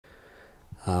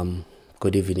Um,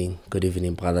 good evening,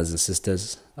 brothers and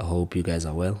sisters. I hope you guys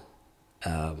are well.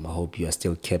 I hope you are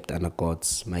still kept under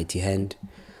God's mighty hand.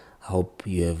 I hope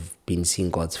you have been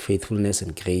seeing God's faithfulness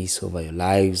and grace over your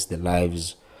lives, the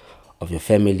lives of your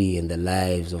family, and the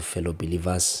lives of fellow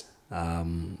believers.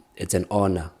 It's an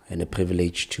honor and a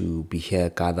privilege to be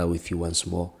here, gather with you once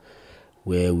more,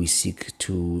 where we seek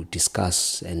to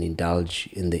discuss and indulge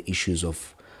in the issues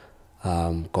of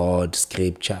God,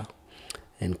 Scripture,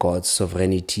 and God's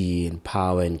sovereignty and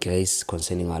power and grace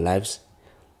concerning our lives.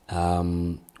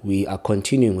 We are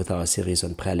continuing with our series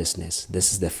on prayerlessness.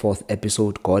 This is the 4th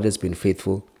episode. God has been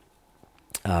faithful.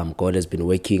 God has been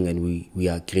working, and we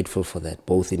are grateful for that,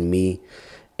 both in me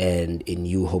and in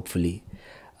you, hopefully.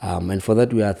 And for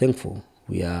that, we are thankful.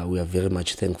 We are very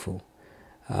much thankful.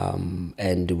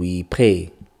 And we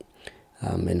pray,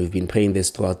 and we've been praying this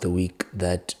throughout the week,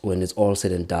 that when it's all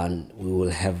said and done, we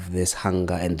will have this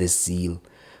hunger and this zeal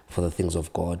for the things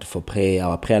of God. For prayer,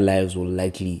 our prayer lives will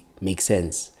likely make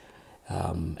sense,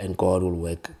 and God will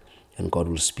work, and God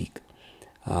will speak.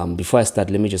 Before I start,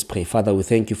 let me just pray. Father, we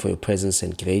thank you for your presence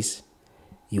and grace.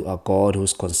 You are God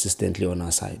who's consistently on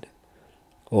our side.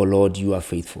 Oh Lord, you are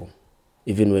faithful.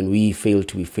 Even when we fail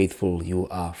to be faithful, you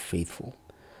are faithful.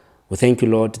 We thank you,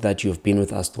 Lord, that you have been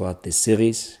with us throughout this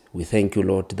series. We thank you,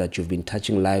 Lord, that you've been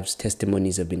touching lives.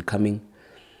 Testimonies have been coming.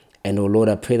 And oh Lord,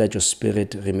 I pray that your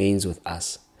spirit remains with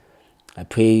us. I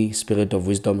pray, spirit of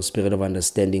wisdom, spirit of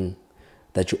understanding,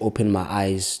 that you open my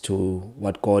eyes to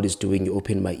what God is doing. You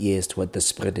open my ears to what the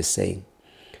Spirit is saying.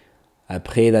 I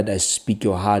pray that I speak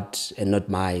your heart and not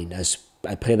mine.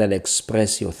 I pray that I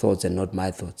express your thoughts and not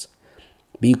my thoughts.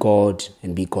 Be God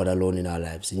and be God alone in our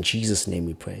lives. In Jesus' name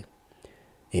we pray.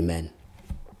 Amen.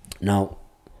 Now,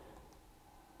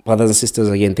 brothers and sisters,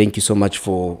 again, thank you so much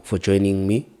for joining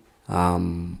me.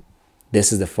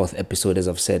 This is the 4th episode, as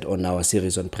I've said, on our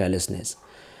series on prayerlessness.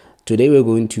 Today we're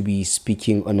going to be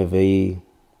speaking on a very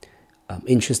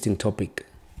interesting topic,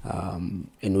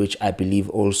 in which I believe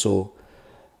also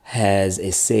has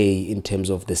a say in terms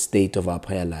of the state of our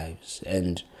prayer lives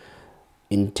and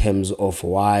in terms of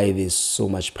why there's so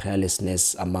much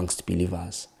prayerlessness amongst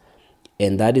believers.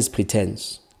 And that is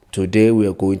pretense. Today we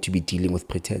are going to be dealing with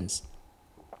pretense.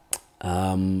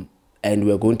 And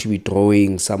we are going to be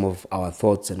drawing some of our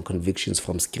thoughts and convictions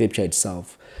from Scripture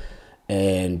itself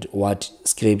and what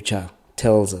Scripture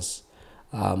tells us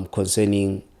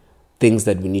concerning things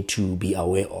that we need to be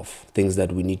aware of, things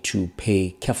that we need to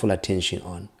pay careful attention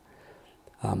on.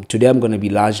 Today I'm going to be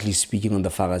largely speaking on the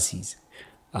Pharisees,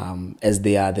 as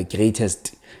they are the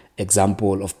greatest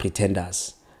example of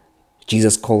pretenders.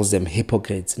 Jesus calls them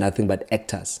hypocrites, nothing but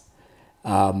actors.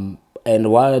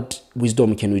 And what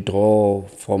wisdom can we draw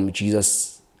from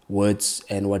Jesus' words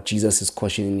and what Jesus is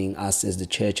cautioning us as the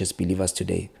church, as believers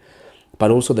today?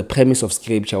 But also the premise of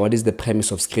Scripture. What is the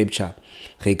premise of Scripture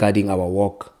regarding our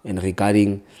walk and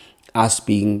regarding us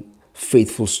being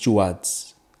faithful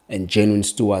stewards and genuine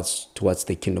stewards towards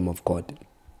the kingdom of God?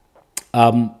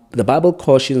 The Bible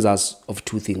cautions us of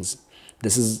two things.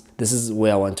 This is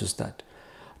where I want to start.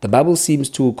 The Bible seems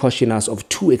to caution us of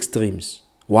two extremes.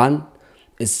 One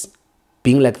is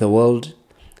being like the world.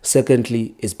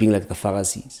 Secondly is being like the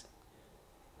Pharisees.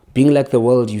 Being like the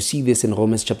world, you see this in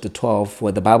Romans chapter 12,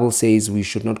 where the Bible says we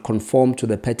should not conform to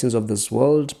the patterns of this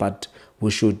world, but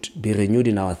we should be renewed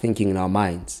in our thinking, in our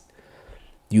minds.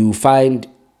 You find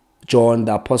John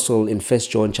the Apostle in 1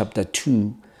 John chapter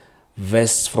 2,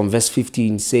 from verse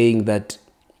 15, saying that,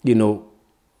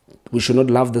 we should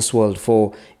not love this world,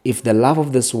 for if the love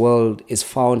of this world is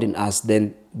found in us,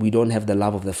 then we don't have the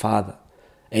love of the Father.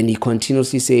 And he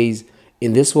continuously says,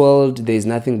 in this world, there is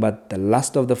nothing but the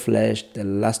lust of the flesh, the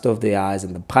lust of the eyes,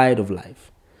 and the pride of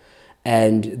life.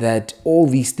 And that all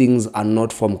these things are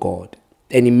not from God.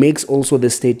 And he makes also the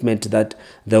statement that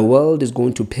the world is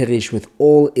going to perish with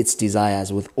all its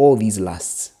desires, with all these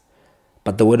lusts.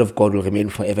 But the word of God will remain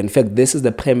forever. In fact, this is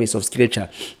the premise of Scripture.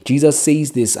 Jesus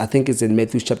says this, I think it's in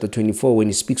Matthew chapter 24, when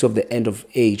he speaks of the end of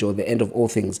age or the end of all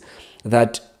things,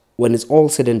 that when it's all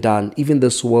said and done, even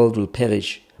this world will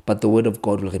perish, but the word of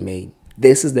God will remain.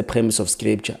 This is the premise of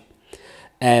Scripture.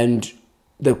 And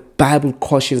the Bible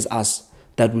cautions us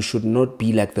that we should not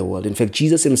be like the world. In fact,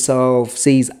 Jesus himself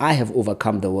says, I have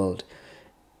overcome the world.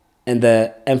 And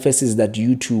the emphasis is that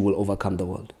you too will overcome the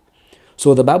world.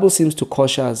 So the Bible seems to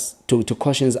caution us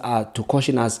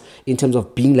in terms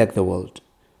of being like the world.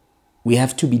 We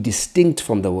have to be distinct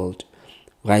from the world,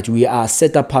 right? We are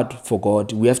set apart for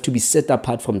God. We have to be set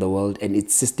apart from the world and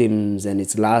its systems and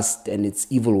its lust and its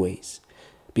evil ways.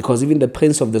 Because even the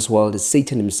prince of this world is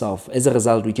Satan himself. As a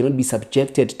result, we cannot be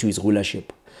subjected to his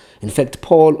rulership. In fact,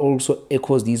 Paul also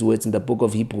echoes these words in the book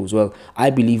of Hebrews. Well,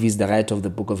 I believe he's the writer of the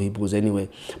book of Hebrews anyway.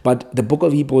 But the book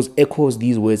of Hebrews echoes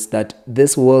these words that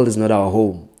this world is not our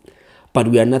home, but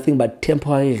we are nothing but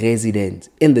temporary residents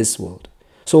in this world.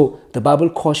 So the Bible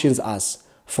cautions us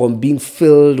from being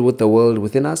filled with the world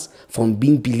within us, from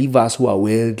being believers who are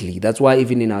worldly. That's why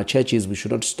even in our churches, we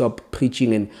should not stop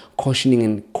preaching and cautioning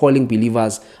and calling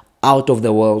believers out of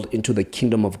the world into the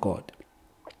kingdom of God,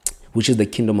 which is the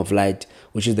kingdom of light,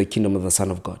 which is the kingdom of the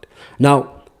Son of God.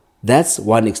 Now, that's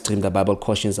one extreme the Bible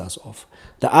cautions us of.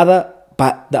 The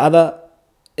other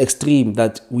extreme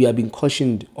that we are being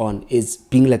cautioned on is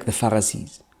being like the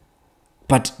Pharisees.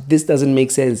 But this doesn't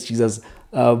make sense, Jesus.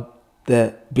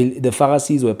 The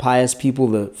Pharisees were pious people.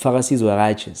 The Pharisees were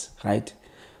righteous, right?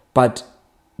 But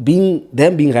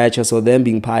them being righteous or them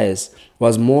being pious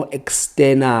was more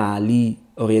externally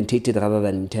orientated rather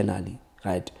than internally,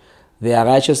 right? Their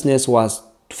righteousness was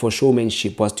for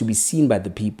showmanship, was to be seen by the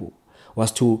people,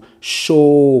 was to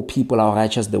show people how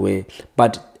righteous they were.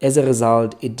 But as a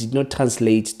result, it did not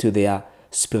translate to their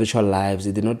spiritual lives.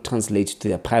 It did not translate to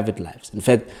their private lives. In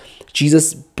fact,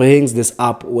 Jesus brings this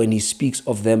up when he speaks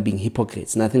of them being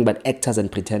hypocrites, nothing but actors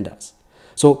and pretenders.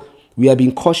 So we are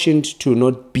being cautioned to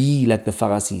not be like the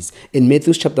Pharisees. In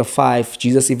Matthew chapter 5,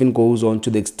 Jesus even goes on to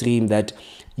the extreme that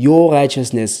your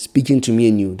righteousness, speaking to me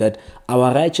and you, that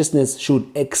our righteousness should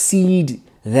exceed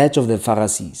that of the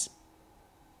Pharisees.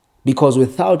 Because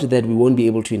without that, we won't be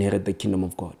able to inherit the kingdom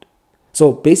of God.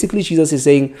 So basically, Jesus is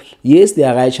saying, yes, they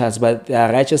are righteous, but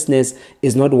their righteousness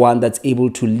is not one that's able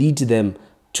to lead them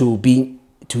to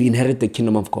inherit the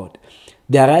kingdom of God.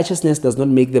 Their righteousness does not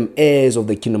make them heirs of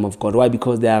the kingdom of God. Why?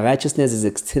 Because their righteousness is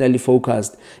externally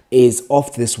focused, is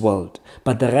of this world.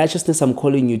 But the righteousness I'm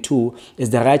calling you to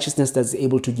is the righteousness that's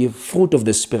able to give fruit of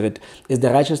the Spirit, is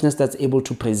the righteousness that's able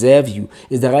to preserve you,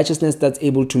 is the righteousness that's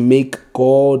able to make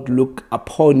God look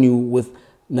upon you with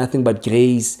nothing but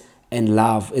grace and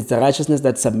love. It's the righteousness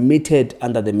that's submitted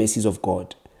under the mercies of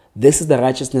God. This is the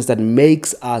righteousness that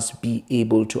makes us be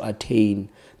able to attain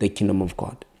the kingdom of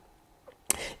God.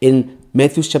 In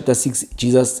Matthew chapter 6,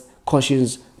 Jesus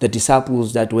cautions the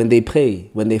disciples that when they pray,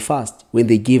 when they fast, when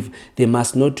they give, they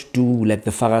must not do like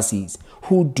the Pharisees,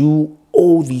 who do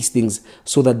all these things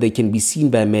so that they can be seen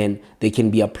by men, they can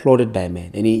be applauded by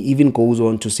men. And he even goes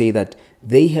on to say that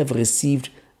they have received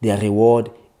their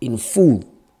reward in full,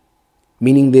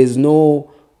 meaning there's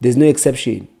no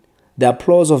exception. The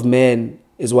applause of men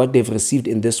is what they've received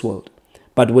in this world.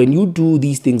 But when you do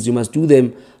these things, you must do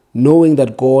them knowing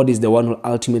that God is the one who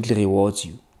ultimately rewards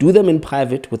you. Do them in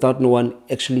private without no one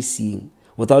actually seeing,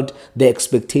 without the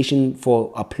expectation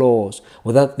for applause,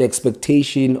 without the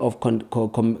expectation of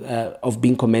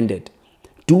being commended.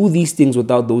 Do these things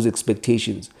without those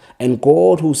expectations. And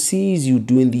God, who sees you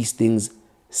doing these things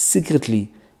secretly,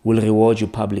 will reward you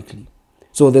publicly.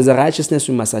 So there's a righteousness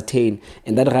we must attain,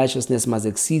 and that righteousness must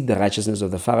exceed the righteousness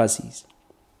of the Pharisees.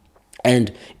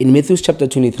 And in Matthew chapter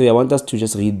 23, I want us to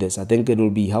just read this. I think it will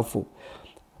be helpful.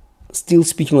 Still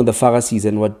speaking of the Pharisees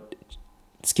and what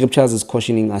scriptures is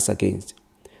cautioning us against.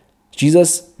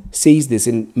 Jesus says this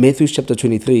in Matthew chapter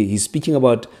 23. He's speaking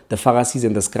about the Pharisees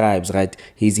and the scribes, right?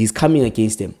 He's coming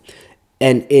against them.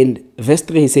 And in verse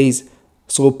 3, he says,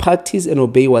 so practice and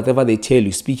obey whatever they tell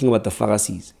you, speaking about the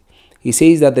Pharisees. He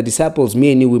says that the disciples,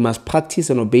 me and you, we must practice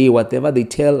and obey whatever they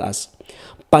tell us.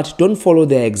 But don't follow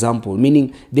their example,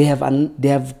 meaning they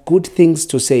have good things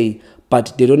to say,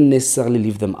 but they don't necessarily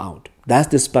leave them out. That's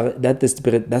the spirit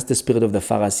of the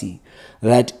Pharisee,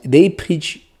 that they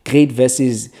preach great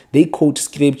verses, they quote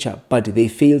scripture, but they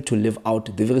fail to live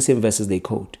out the very same verses they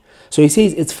quote. So he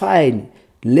says it's fine.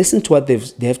 Listen to what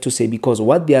they have to say, because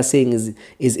what they are saying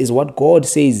is what God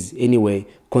says anyway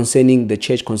concerning the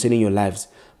church, concerning your lives.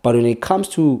 But when it comes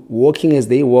to walking as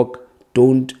they walk,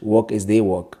 don't walk as they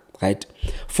walk. Right?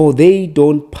 For they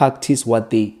don't practice what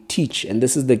they teach. And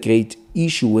this is the great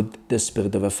issue with the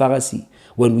spirit of a Pharisee,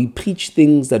 when we preach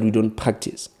things that we don't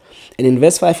practice. And in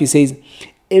verse 5, he says,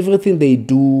 everything they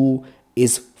do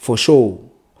is for show.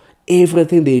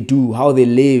 Everything they do, how they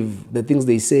live, the things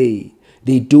they say,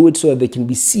 they do it so that they can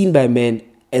be seen by men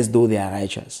as though they are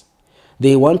righteous.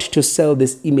 They want to sell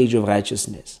this image of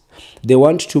righteousness. They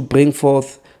want to bring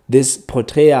forth this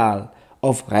portrayal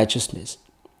of righteousness,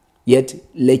 yet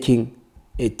lacking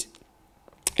it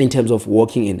in terms of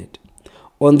walking in it.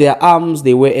 On their arms,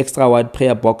 they wear extra wide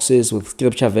prayer boxes with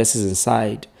scripture verses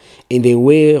inside, and they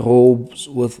wear robes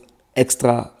with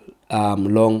extra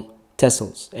long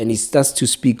tassels. And he starts to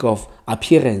speak of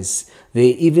appearance. They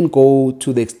even go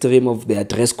to the extreme of their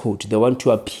dress code. They want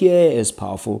to appear as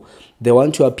powerful. They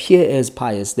want to appear as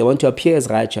pious. They want to appear as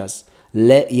righteous,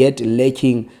 yet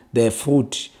lacking the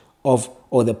fruit of,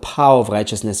 or the power of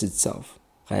righteousness itself,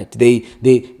 right? They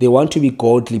want to be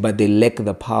godly, but they lack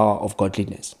the power of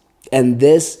godliness. And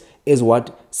this is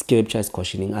what scripture is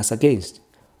cautioning us against,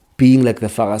 being like the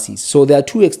Pharisees. So there are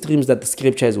two extremes that the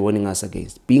scripture is warning us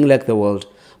against, being like the world,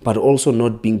 but also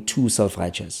not being too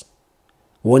self-righteous,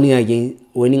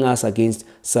 warning us against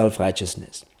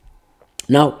self-righteousness.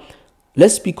 Now,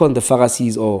 let's speak on the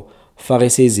Pharisees or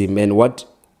Pharisaism and what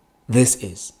this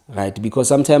is, right? Because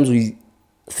sometimes we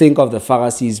think of the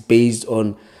Pharisees based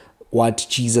on what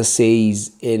Jesus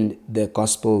says in the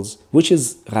Gospels, which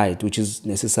is right, which is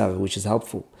necessary, which is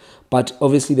helpful. But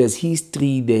obviously there's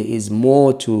history, there is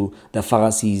more to the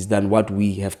Pharisees than what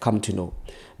we have come to know.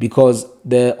 Because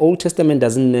the Old Testament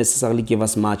doesn't necessarily give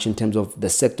us much in terms of the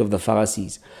sect of the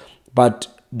Pharisees. But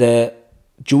the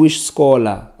Jewish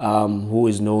scholar who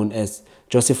is known as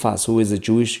Josephus, who is a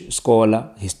Jewish scholar,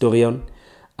 historian,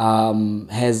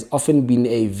 has often been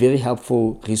a very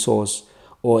helpful resource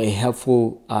or a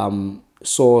helpful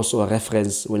source or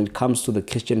reference when it comes to the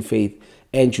Christian faith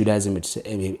and Judaism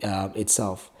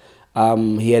itself.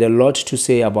 He had a lot to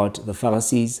say about the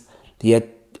Pharisees. He had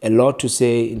a lot to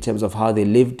say in terms of how they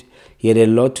lived. He had a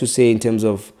lot to say in terms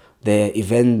of the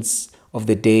events of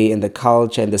the day and the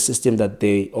culture and the system that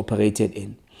they operated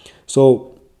in.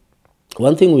 So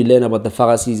one thing we learn about the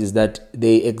Pharisees is that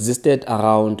they existed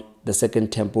around the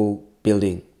Second Temple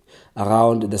building,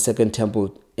 around the Second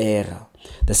Temple era.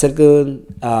 The Second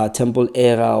Temple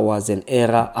era was an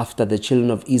era after the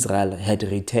children of Israel had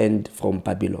returned from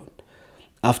Babylon,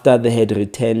 after they had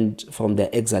returned from their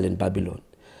exile in Babylon.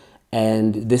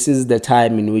 And this is the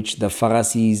time in which the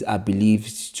Pharisees are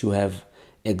believed to have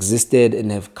existed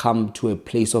and have come to a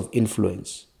place of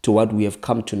influence, to what we have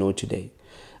come to know today.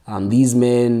 These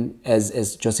men,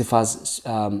 as Josephus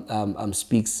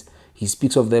speaks, he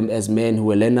speaks of them as men who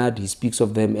were learned. He speaks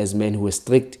of them as men who were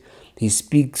strict. He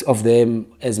speaks of them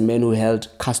as men who held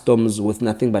customs with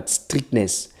nothing but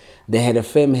strictness. They had a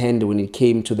firm hand when it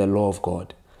came to the law of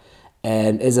God.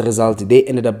 And as a result, they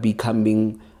ended up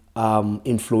becoming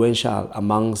influential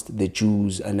amongst the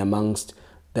Jews and amongst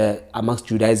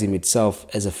Judaism itself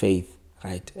as a faith,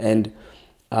 right? And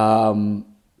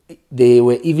there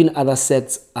were even other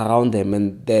sects around them,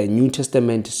 and the New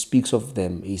Testament speaks of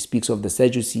them. He speaks of the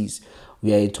Sadducees.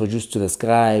 We are introduced to the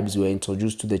scribes. We are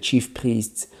introduced to the chief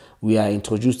priests. We are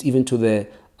introduced even to the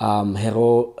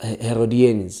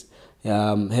Herodians.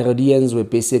 Herodians were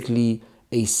basically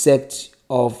a sect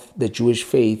of the Jewish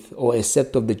faith, or a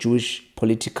sect of the Jewish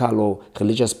political or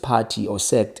religious party or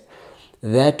sect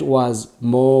that was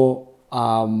more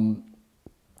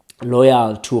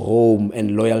loyal to Rome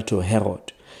and loyal to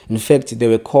Herod. In fact, they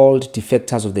were called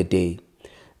defectors of the day.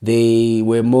 They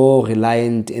were more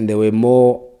reliant and they were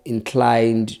more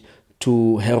inclined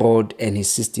to Herod and his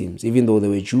systems, even though they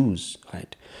were Jews,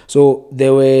 right? So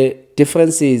there were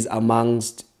differences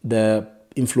amongst the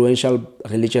influential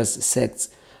religious sects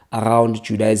around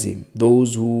Judaism,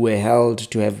 those who were held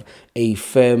to have a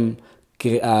firm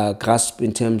grasp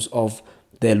in terms of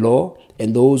the law,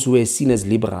 and those who were seen as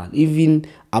liberal. Even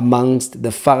amongst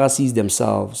the Pharisees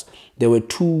themselves, there were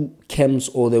two camps,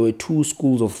 or there were two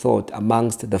schools of thought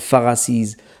amongst the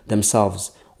Pharisees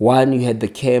themselves. One, you had the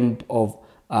camp of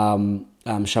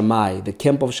Shammai. The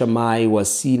camp of Shammai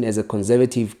was seen as a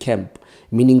conservative camp,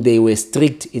 meaning they were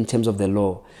strict in terms of the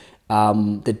law.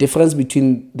 The difference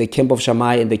between the camp of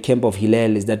Shammai and the camp of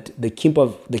Hillel is that the camp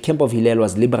of Hillel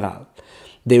was liberal.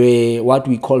 They were what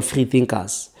we call free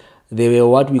thinkers. They were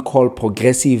what we call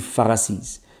progressive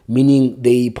Pharisees, meaning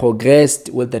they progressed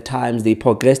with the times, they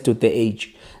progressed with the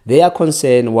age. Their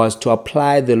concern was to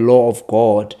apply the law of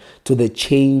God to the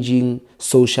changing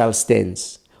social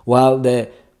stance, while the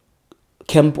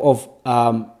camp of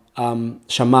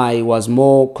Shammai was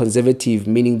more conservative,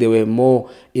 meaning they were more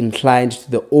inclined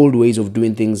to the old ways of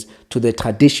doing things, to the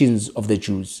traditions of the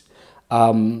Jews.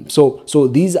 So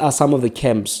these are some of the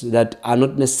camps that are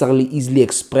not necessarily easily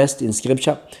expressed in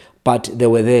scripture, but they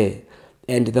were there.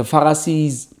 And the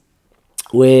Pharisees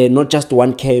were not just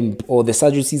one camp, or the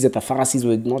Sadducees and the Pharisees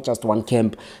were not just one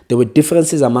camp. There were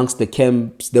differences amongst the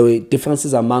camps. There were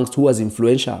differences amongst who was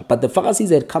influential. But the Pharisees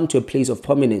had come to a place of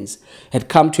prominence, had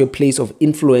come to a place of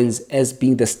influence as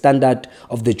being the standard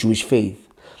of the Jewish faith.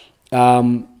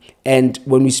 And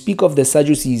when we speak of the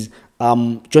Sadducees,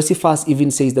 Josephus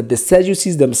even says that the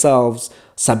Sadducees themselves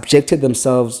subjected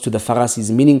themselves to the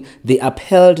Pharisees, meaning they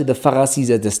upheld the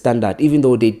Pharisees as the standard, even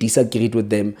though they disagreed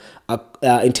with them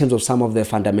in terms of some of the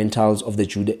fundamentals of the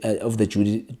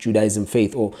Judaism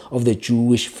faith, or of the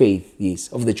Jewish faith. Yes,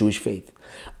 of the Jewish faith.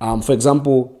 For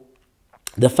example,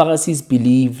 the Pharisees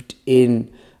believed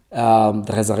in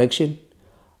the resurrection,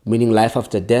 meaning life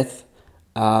after death.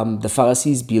 The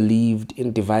Pharisees believed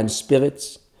in divine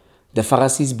spirits. The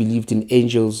Pharisees believed in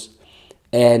angels.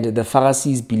 And the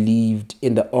Pharisees believed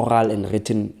in the oral and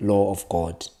written law of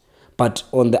God. But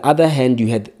on the other hand, you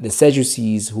had the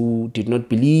Sadducees who did not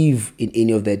believe in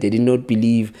any of that. They did not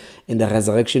believe in the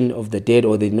resurrection of the dead,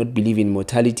 or they did not believe in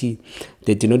mortality.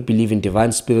 They did not believe in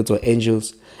divine spirits or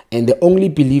angels. And they only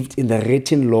believed in the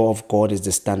written law of God as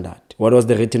the standard. What was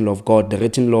the written law of God? The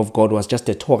written law of God was just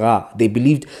the Torah. They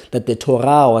believed that the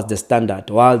Torah was the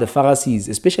standard, while the Pharisees,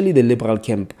 especially the liberal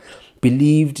camp,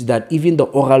 believed that even the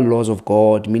oral laws of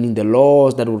God, meaning the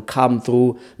laws that would come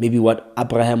through maybe what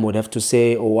Abraham would have to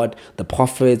say or what the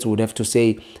prophets would have to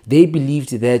say, they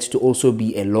believed that to also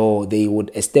be a law. They would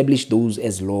establish those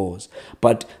as laws.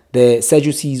 But the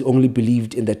Sadducees only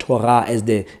believed in the Torah as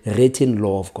the written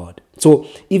law of God. So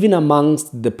even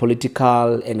amongst the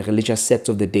political and religious sects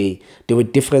of the day, there were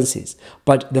differences.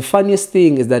 But the funniest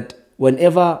thing is that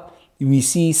whenever we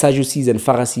see Sadducees and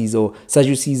Pharisees, or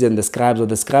Sadducees and the scribes, or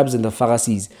the scribes and the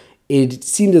Pharisees, it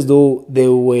seemed as though they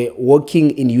were working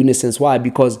in unison. Why?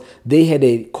 Because they had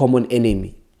a common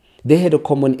enemy. They had a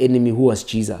common enemy who was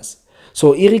Jesus.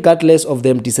 So irregardless of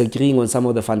them disagreeing on some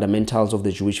of the fundamentals of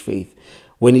the Jewish faith,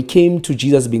 when it came to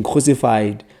Jesus being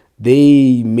crucified,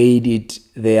 they made it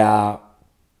their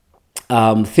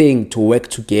thing to work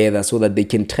together so that they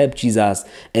can trap Jesus,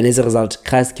 and as a result,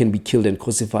 Christ can be killed and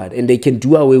crucified, and they can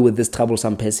do away with this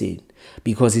troublesome person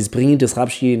because he's bringing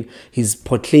disruption. He's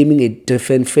proclaiming a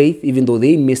different faith, even though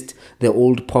they missed the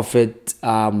old prophet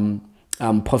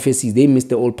prophecies. They missed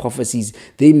the old prophecies.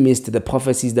 They missed the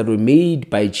prophecies that were made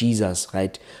by Jesus,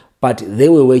 right? But they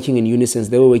were working in unison.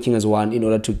 They were working as one in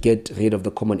order to get rid of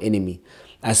the common enemy.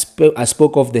 I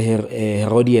spoke of the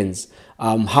Herodians,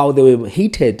 how they were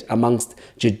hated amongst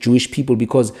the Jewish people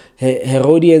because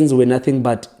Herodians were nothing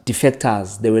but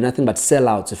defectors. They were nothing but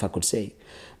sellouts, if I could say.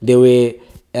 They were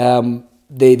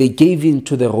they gave in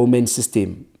to the Roman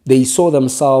system. They saw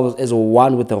themselves as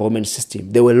one with the Roman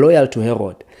system. They were loyal to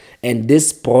Herod, and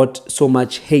this brought so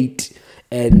much hate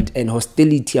and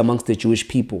hostility amongst the Jewish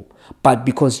people. But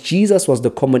because Jesus was the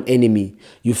common enemy,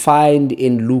 you find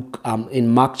in in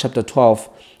Mark chapter 12,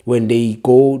 when they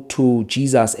go to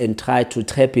Jesus and try to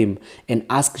trap him and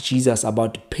ask Jesus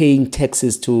about paying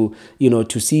taxes to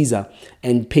Caesar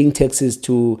and paying taxes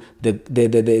to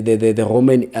the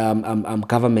Roman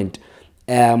government.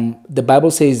 The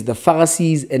Bible says the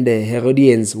Pharisees and the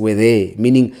Herodians were there,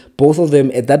 meaning both of them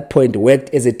at that point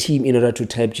worked as a team in order to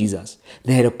trap Jesus.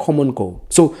 They had a common goal.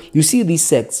 So you see these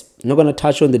sects. I'm not going to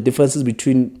touch on the differences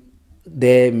between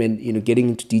them and getting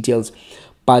into details,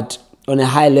 but on a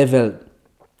high level,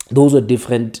 those were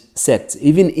different sects.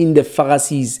 Even in the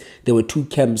Pharisees, there were two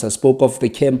camps. I spoke of the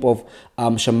camp of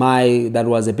Shammai that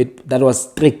was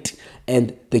strict,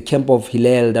 and the camp of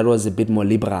Hillel that was a bit more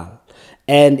liberal.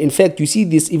 And in fact, you see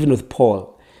this even with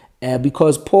Paul,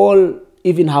 because Paul,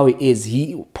 even how he is,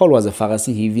 Paul was a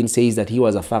Pharisee. He even says that he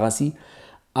was a Pharisee,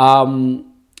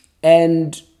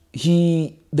 and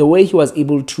the way he was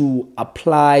able to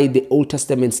apply the Old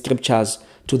Testament scriptures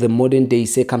to the modern day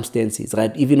circumstances,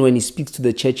 right? Even when he speaks to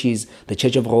the churches, the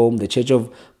Church of Rome, the Church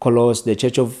of Colossus, the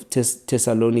Church of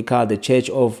Thessalonica, the Church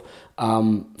of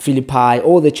Philippi,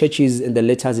 all the churches and the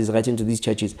letters he's writing to these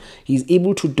churches, he's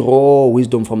able to draw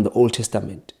wisdom from the Old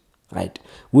Testament, right?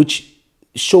 Which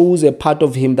shows a part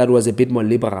of him that was a bit more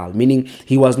liberal, meaning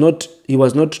he was not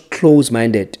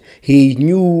close-minded. He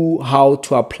knew how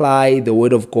to apply the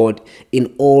word of God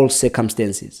in all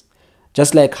circumstances.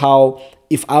 Just like how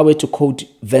if I were to quote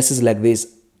verses like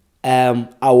this, I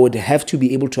would have to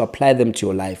be able to apply them to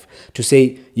your life. To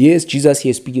say, yes, Jesus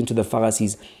here is speaking to the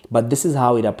Pharisees, but this is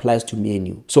how it applies to me and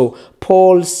you. So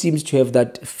Paul seems to have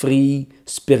that free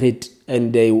spirit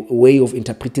and a way of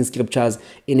interpreting scriptures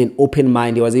in an open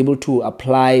mind. He was able to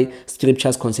apply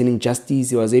scriptures concerning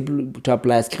justice. He was able to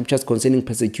apply scriptures concerning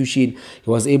persecution. He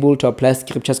was able to apply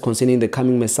scriptures concerning the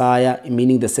coming Messiah,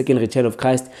 meaning the second return of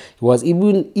Christ. He was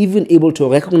even able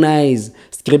to recognize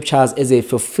scriptures as a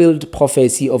fulfilled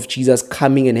prophecy of Jesus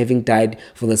coming and having died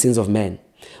for the sins of men.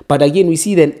 But again, we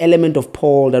see an element of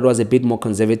Paul that was a bit more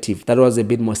conservative, that was a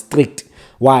bit more strict.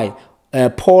 Why?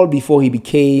 Paul, before he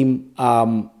became,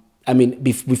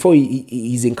 before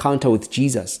his encounter with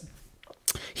Jesus,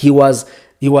 he had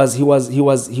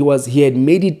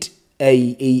made it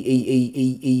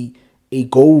a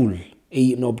goal,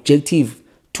 an objective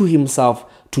to himself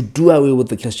to do away with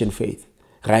the Christian faith.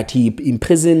 Right? He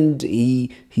imprisoned, he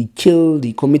killed,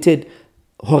 he committed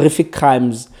horrific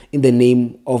crimes in the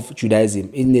name of Judaism,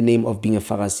 in the name of being a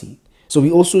Pharisee. So we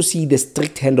also see the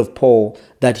strict hand of Paul,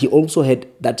 that he also had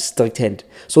that strict hand.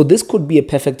 So this could be a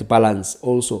perfect balance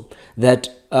also, that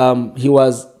he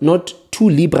was not too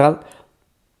liberal,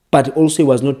 but also he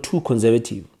was not too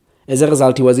conservative. As a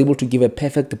result, he was able to give a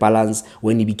perfect balance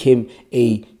when he became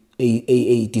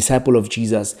a disciple of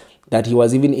Jesus, that he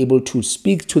was even able to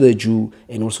speak to the Jew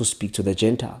and also speak to the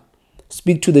Gentile.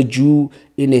 Speak to the Jew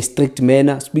in a strict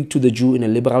manner, speak to the Jew in a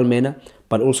liberal manner,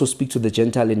 but also speak to the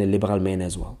Gentile in a liberal manner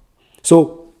as well.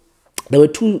 So there were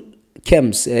two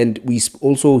camps, and we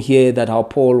also hear that how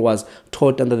Paul was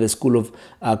taught under the school of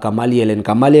Gamaliel, and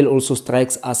Gamaliel also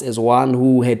strikes us as one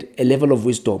who had a level of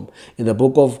wisdom. In the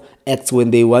book of Acts,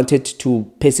 when they wanted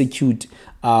to persecute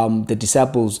the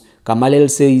disciples, Gamaliel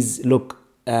says, look,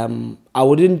 I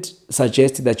wouldn't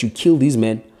suggest that you kill these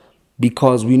men,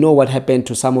 because we know what happened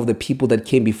to some of the people that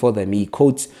came before them. He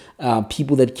quotes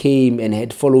people that came and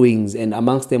had followings, and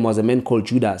amongst them was a man called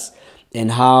Judas, and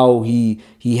how he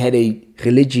had a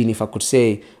religion, if I could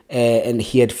say, and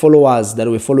he had followers that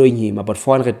were following him, about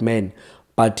 400 men,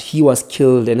 but he was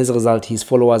killed, and as a result, his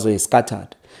followers were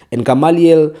scattered. And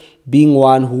Gamaliel, being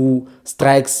one who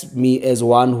strikes me as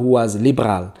one who was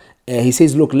liberal, he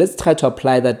says, look, let's try to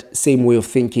apply that same way of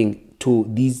thinking to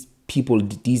these people,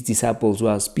 these disciples who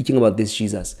are speaking about this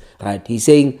Jesus, right? He's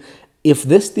saying, if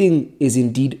this thing is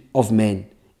indeed of men,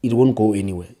 it won't go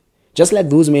anywhere. Just like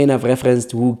those men I've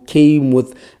referenced who came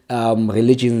with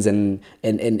religions and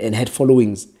had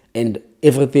followings, and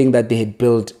everything that they had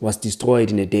built was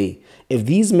destroyed in a day. If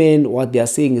these men, what they are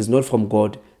saying is not from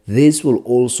God, this will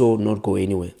also not go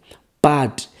anywhere.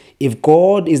 But if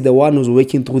God is the one who's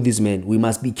working through these men, we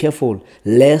must be careful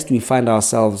lest we find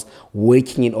ourselves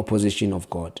working in opposition of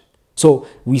God. So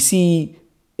we see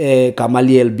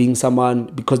Gamaliel being someone,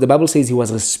 because the Bible says he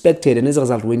was respected, and as a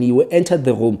result, when he entered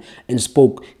the room and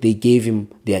spoke, they gave him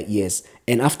their ears.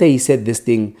 And after he said this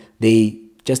thing, they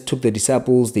just took the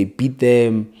disciples, they beat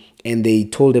them, and they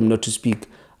told them not to speak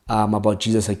about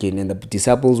Jesus again. And the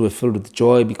disciples were filled with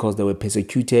joy because they were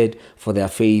persecuted for their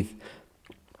faith.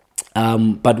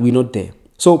 But we're not there.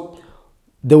 So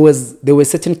there were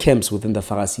certain camps within the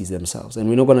Pharisees themselves, and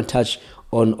we're not going to touch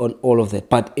on all of that.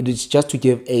 But it is just to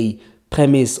give a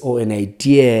premise or an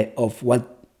idea of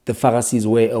what the Pharisees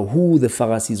were, or who the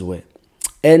Pharisees were.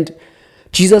 And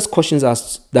Jesus cautions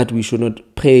us that we should not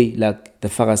pray like the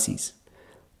Pharisees.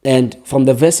 And from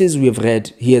the verses we have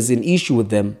read, he has an issue with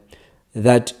them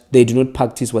that they do not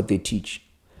practice what they teach.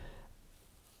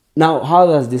 Now, how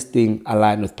does this thing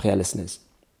align with prayerlessness?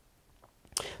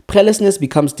 Prayerlessness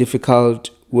becomes difficult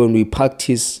when we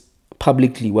practice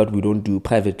publicly what we don't do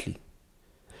privately.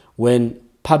 When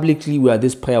publicly we are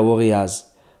these prayer warriors,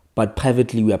 but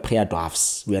privately we are prayer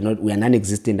dwarfs. We are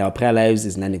non-existent. Our prayer lives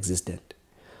is non-existent.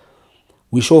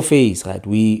 We show face, right?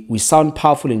 We sound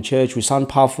powerful in church. We sound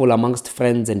powerful amongst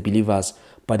friends and believers,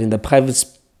 but in the private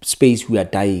space we are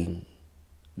dying.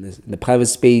 In the private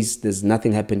space, there's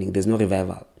nothing happening. There's no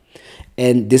revival.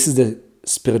 And this is the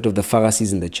spirit of the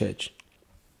Pharisees in the church.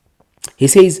 He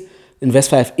says in verse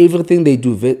 5, everything they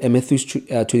do, Matthew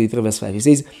 23 verse 5, he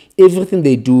says, everything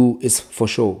they do is for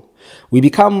show. We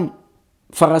become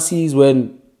Pharisees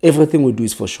when everything we do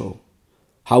is for show.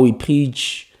 How we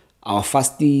preach, our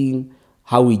fasting,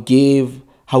 how we give,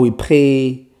 how we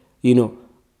pray,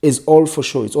 is all for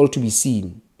show. It's all to be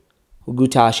seen. Because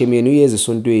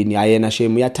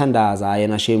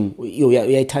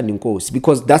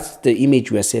that's the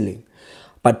image we are selling.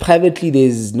 But privately, there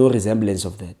is no resemblance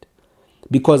of that.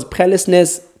 Because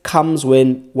prayerlessness comes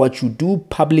when what you do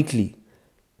publicly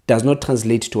does not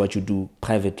translate to what you do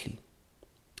privately,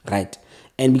 right?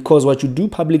 And because what you do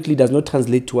publicly does not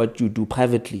translate to what you do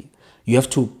privately, you have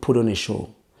to put on a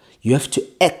show. You have to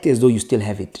act as though you still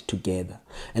have it together.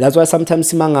 And that's why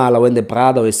sometimes simangala, when the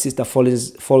brother or sister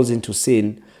falls into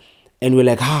sin, and we're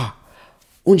like,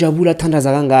 unjabulo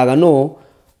thandaza kangaka. No,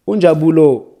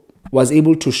 unjabulo was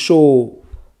able to show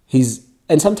his.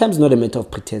 And sometimes not a matter of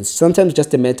pretense. Sometimes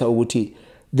just a matter of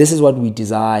this is what we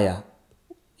desire.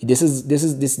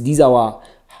 These are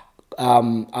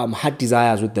our heart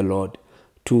desires with the Lord.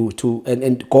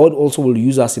 And God also will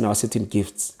use us in our certain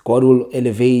gifts. God will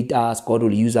elevate us. God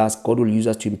will use us. God will use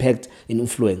us to impact and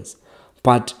influence.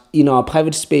 But in our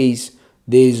private space,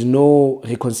 there is no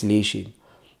reconciliation.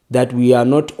 That we are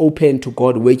not open to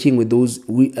God working with those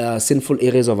sinful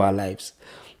areas of our lives.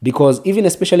 Because even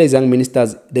especially as young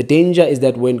ministers, the danger is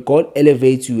that when God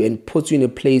elevates you and puts you in a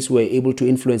place where you're able to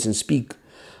influence and speak,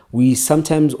 we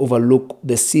sometimes overlook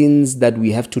the sins that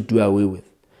we have to do away with.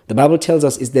 The Bible tells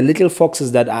us it's the little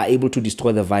foxes that are able to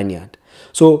destroy the vineyard.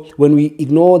 So when we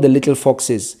ignore the little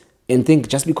foxes, and think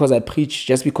just because I preach,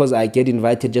 just because I get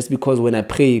invited, just because when I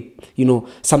pray,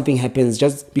 something happens,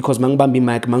 just because mangbambi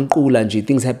mic, mangkula nje,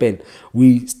 things happen,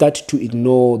 we start to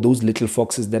ignore those little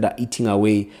foxes that are eating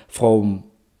away from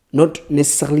not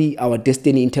necessarily our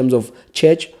destiny in terms of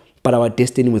church, but our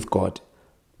destiny with God.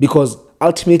 Because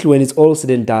ultimately, when it's all said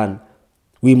and done,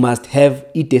 we must have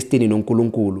a destiny in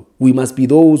Nkulunkulu. We must be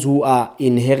those who are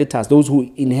inheritors, those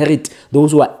who inherit,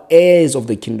 those who are heirs of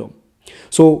the kingdom.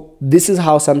 So this is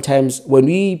how sometimes when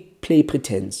we play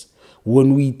pretense,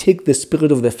 when we take the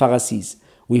spirit of the Pharisees,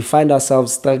 we find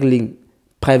ourselves struggling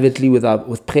privately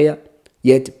with prayer,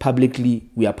 yet publicly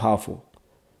we are powerful.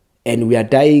 And we are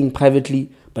dying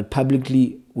privately, but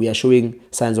publicly we are showing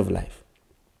signs of life.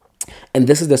 And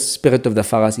this is the spirit of the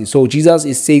Pharisees. So Jesus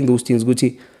is saying those things,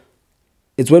 Guti.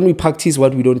 It's when we practice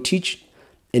what we don't teach,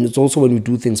 and it's also when we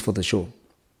do things for the show.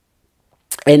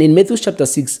 And in Matthew chapter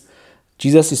 6,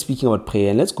 Jesus is speaking about prayer.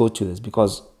 And let's go to this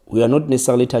because we are not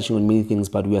necessarily touching on many things,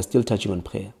 but we are still touching on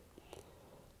prayer.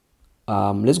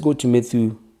 Let's go to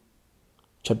Matthew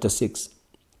chapter 6.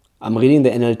 I'm reading the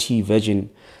NLT version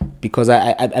because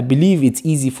I believe it's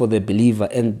easy for the believer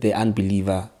and the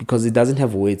unbeliever because it doesn't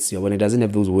have words. When it doesn't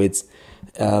have those words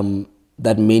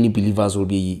that many believers will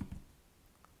be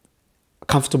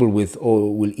comfortable with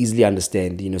or will easily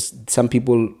understand. Some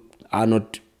people are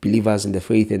not believers in the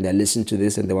faith and they listen to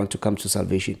this and they want to come to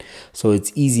salvation. So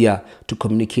it's easier to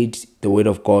communicate the word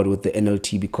of God with the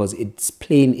NLT because it's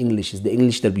plain English. It's the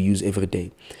English that we use every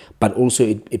day. But also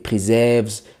it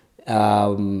preserves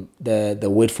the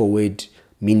word for word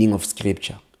meaning of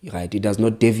scripture, right? It does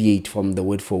not deviate from the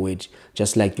word for word,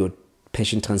 just like your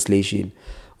Passion Translation,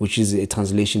 which is a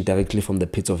translation directly from the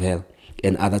pits of hell,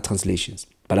 and other translations.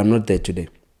 But I'm not there today.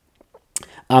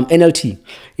 NLT.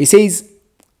 It says,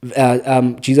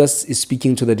 Jesus is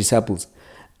speaking to the disciples.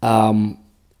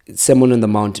 Sermon on the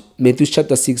Mount. Matthew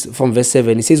chapter 6 from verse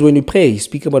 7. It says, when you pray,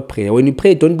 speak about prayer. When you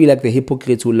pray, don't be like the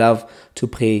hypocrites who love to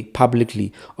pray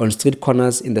publicly on street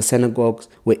corners in the synagogues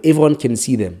where everyone can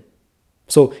see them.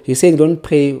 So he's saying don't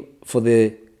pray for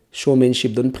the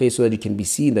showmanship. Don't pray so that you can be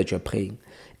seen that you're praying.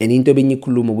 And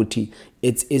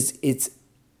it's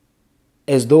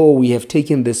as though we have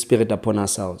taken this spirit upon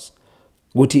ourselves.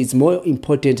 It's more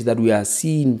important that we are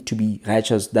seen to be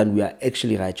righteous than we are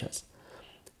actually righteous.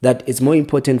 That it's more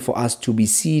important for us to be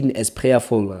seen as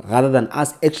prayerful rather than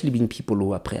us actually being people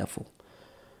who are prayerful.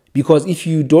 Because if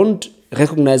you don't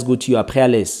recognize you are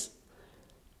prayerless,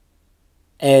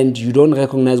 and you don't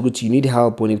recognize you need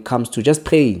help when it comes to just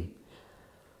praying.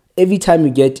 Every time you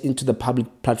get into the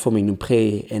public platform and you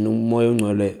pray and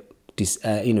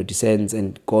descends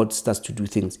and God starts to do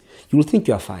things, you will think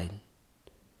you are fine.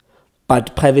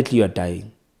 But privately you are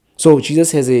dying. So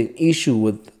Jesus has an issue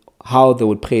with how they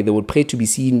would pray. They would pray to be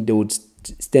seen. They would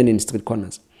stand in street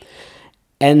corners.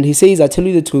 And he says, I tell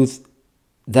you the truth,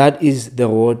 that is the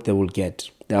reward they will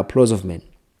get, the applause of men.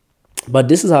 But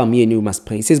this is how me and you must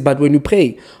pray. He says, but when you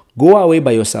pray, go away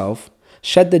by yourself,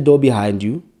 shut the door behind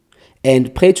you,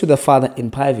 and pray to the Father in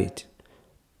private.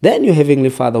 Then your heavenly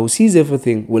Father who sees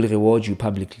everything will reward you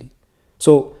publicly.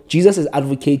 So Jesus is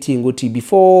advocating,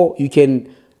 before you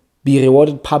can be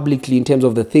rewarded publicly in terms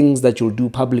of the things that you'll do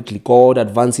publicly, God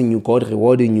advancing you, God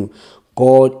rewarding you,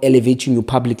 God elevating you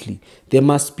publicly, there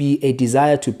must be a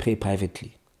desire to pray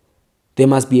privately. There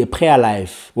must be a prayer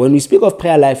life. When we speak of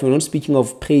prayer life, we're not speaking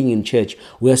of praying in church.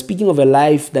 We are speaking of a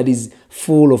life that is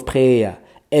full of prayer.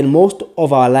 And most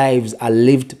of our lives are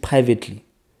lived privately.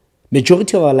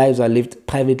 Majority of our lives are lived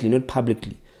privately, not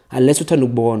publicly. Unless we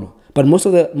born. But most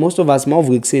of us,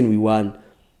 we won.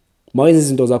 We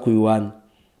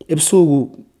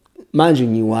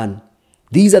won.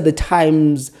 These are the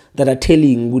times that are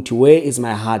telling where is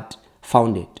my heart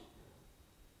founded?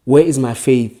 Where is my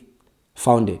faith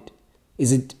founded?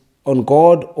 Is it on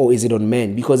God or is it on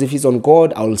men? Because if it's on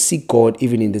God, I will seek God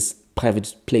even in this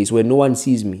private place where no one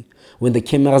sees me, when the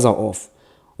cameras are off,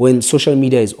 when social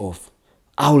media is off.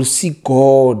 I will seek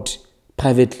God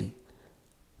privately.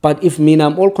 But if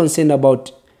I'm all concerned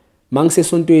about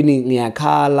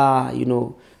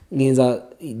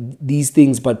these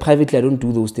things, but privately I don't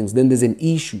do those things, then there's an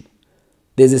issue.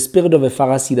 There's a spirit of a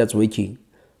Pharisee that's working.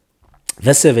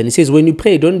 Verse 7, it says, when you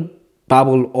pray, don't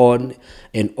babble on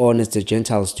and on as the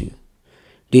Gentiles do.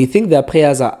 They think their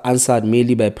prayers are answered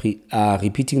merely by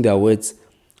repeating their words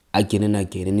again and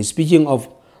again. And he's speaking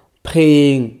of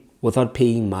praying without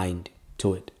paying mind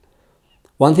to it.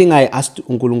 One thing I asked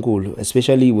uNkulunkulu,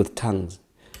 especially with tongues,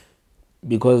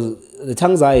 because the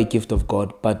tongues are a gift of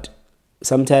God, but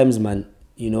sometimes,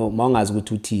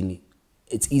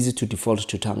 it's easy to default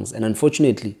to tongues. And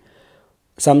unfortunately,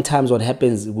 sometimes what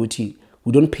happens,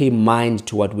 We don't pay mind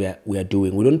to what we are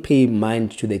doing. We don't pay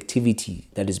mind to the activity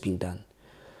that is being done.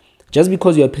 Just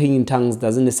because you are praying in tongues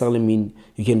doesn't necessarily mean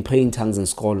you can pray in tongues and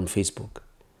scroll on Facebook.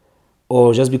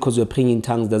 Or just because you're praying in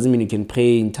tongues doesn't mean you can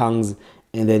pray in tongues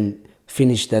and then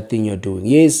finish that thing you're doing.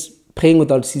 Yes, praying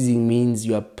without ceasing means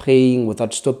you are praying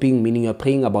without stopping, meaning you're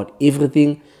praying about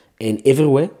everything and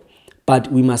everywhere.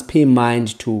 But we must pay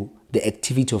mind to the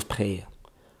activity of prayer.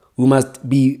 We must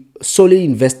be solely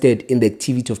invested in the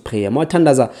activity of prayer.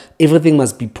 Everything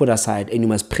must be put aside and you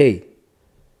must pray.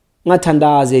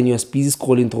 Ungathandazi and you're busy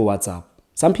scrolling through WhatsApp.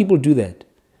 Some people do that.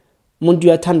 Umuntu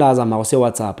uyathandaza ma use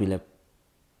WhatsApp.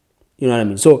 You know what I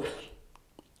mean? So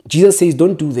Jesus says,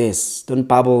 don't do this. Don't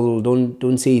babble.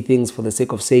 Don't say things for the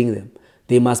sake of saying them.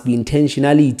 There must be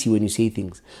intentionality when you say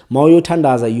things. Ma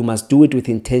uyothandaza, you must do it with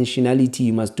intentionality.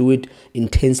 You must do it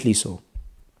intensely so.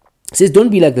 He says, don't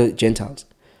be like the Gentiles.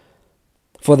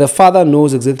 For the Father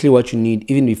knows exactly what you need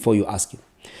even before you ask him.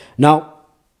 Now,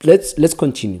 let's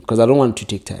continue because I don't want to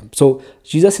take time. So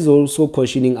Jesus is also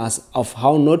cautioning us of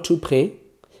how not to pray,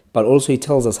 but also he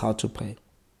tells us how to pray.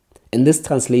 And this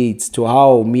translates to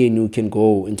how me and you can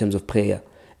go in terms of prayer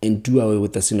and do away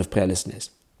with the sin of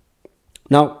prayerlessness.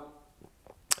 Now,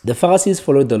 the Pharisees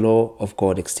followed the law of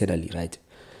God externally, right?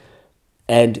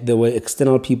 And they were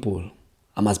external people.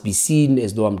 I must be seen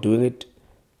as though I'm doing it.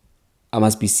 I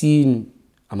must be seen.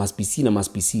 I must be seen. I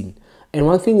must be seen. And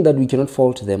one thing that we cannot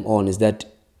fault them on is that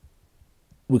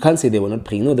we can't say they were not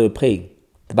praying. No, they were praying.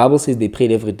 The Bible says they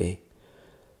prayed every day.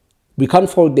 We can't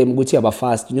fault them, Guti, about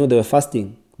fast. They were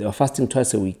fasting. They were fasting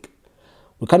twice a week.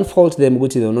 We can't fault them,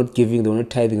 Guti, they were not giving, they were not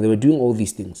tithing. They were doing all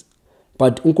these things.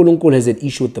 But Unkulunkulu has an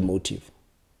issue with the motive.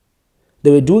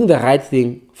 They were doing the right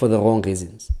thing for the wrong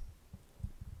reasons.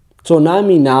 So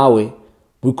Nami Nawe,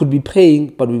 we could be praying,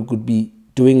 but we could be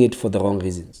doing it for the wrong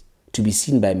reasons. To be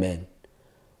seen by men.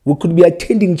 We could be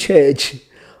attending church,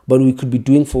 but we could be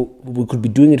doing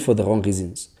it for the wrong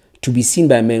reasons. To be seen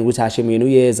by men, which Hashem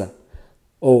yeza,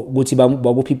 or guti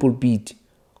bago people beat,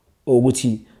 or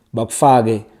guti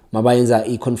bagfage mabayenza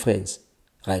a conference.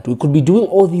 Right? We could be doing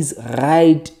all these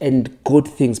right and good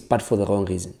things, but for the wrong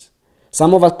reasons.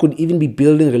 Some of us could even be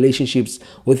building relationships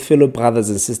with fellow brothers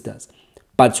and sisters,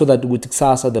 but so that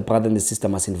the brother and the sister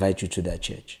must invite you to their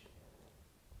church.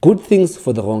 Good things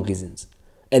for the wrong reasons.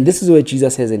 And this is where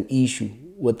Jesus has an issue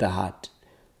with the heart.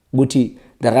 Guti,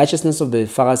 the righteousness of the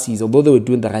Pharisees, although they were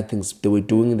doing the right things, they were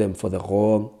doing them for the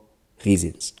wrong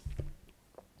reasons.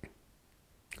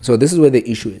 So this is where the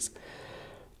issue is.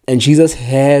 And Jesus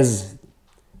has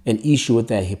an issue with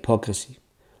their hypocrisy.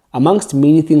 Amongst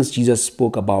many things Jesus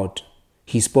spoke about,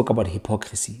 he spoke about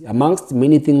hypocrisy. Amongst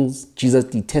many things Jesus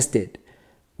detested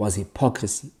was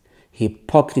hypocrisy.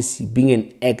 Hypocrisy, being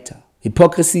an actor.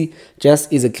 Hypocrisy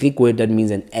just is a Greek word that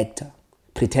means an actor,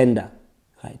 pretender,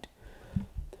 right?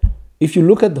 If you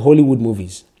look at the Hollywood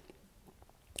movies,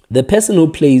 the person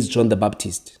who plays John the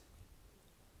Baptist,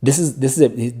 this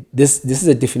is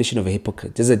a definition of a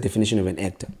hypocrite. This is a definition of an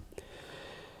actor.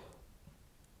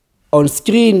 On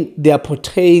screen, they are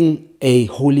portraying a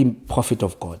holy prophet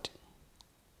of God.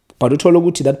 But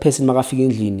utologuti, that person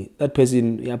makafika endlini, that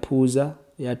person yaphuza,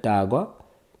 yadagwa,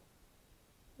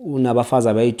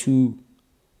 unabafaza bayithu,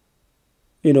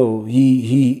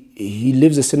 he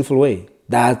lives a sinful way.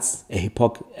 That's a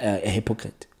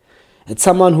hypocrite. It's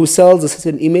someone who sells a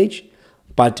certain image,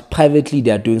 but privately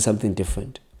they are doing something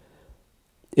different.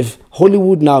 If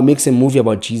Hollywood now makes a movie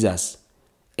about Jesus,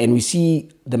 and we see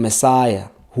the Messiah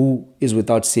who is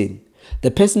without sin,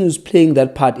 the person who's playing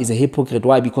that part is a hypocrite.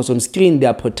 Why? Because on screen they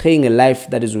are portraying a life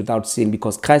that is without sin,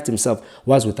 because Christ himself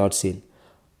was without sin.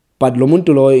 But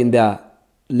Lomuntulo, in their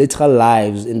literal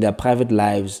lives, in their private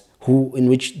lives, in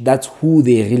which that's who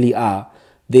they really are,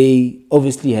 they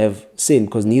obviously have sin,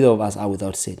 because neither of us are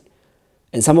without sin.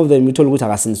 And some of them,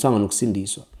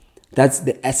 that's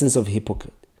the essence of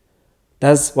hypocrite.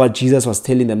 That's what Jesus was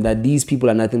telling them, that these people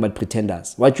are nothing but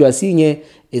pretenders. What you are seeing here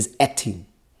is acting.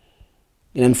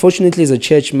 And unfortunately, as a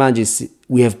church,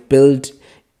 we have built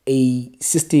a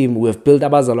system, we have built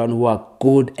Abazalwan who are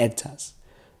good actors.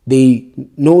 They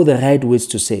know the right words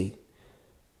to say.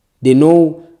 They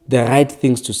know the right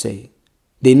things to say.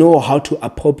 They know how to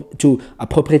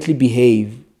appropriately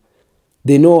behave.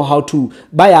 They know how to,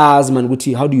 by us, man,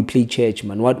 how do you play church,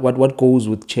 man? What goes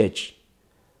with church?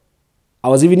 I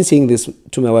was even saying this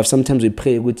to my wife. Sometimes we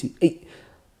pray,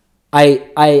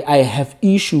 I have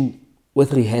issue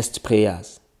with rehearsed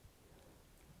prayers.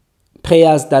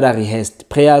 Prayers that are rehearsed.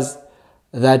 Prayers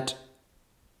that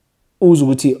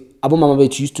Abu Mama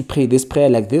used to pray this prayer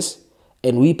like this,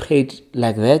 and we prayed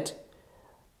like that.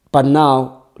 But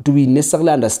now, do we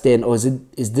necessarily understand, or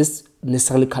is this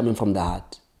necessarily coming from the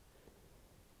heart?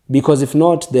 Because if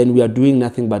not, then we are doing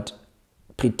nothing but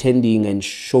pretending and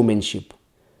showmanship.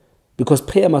 Because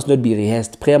prayer must not be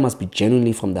rehearsed. Prayer must be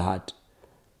genuinely from the heart.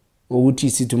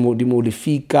 It's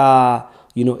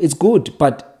good,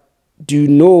 but do you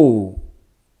know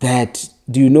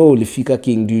Lifika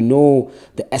King? Do you know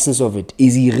the essence of it?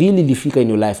 Is he really Lifika in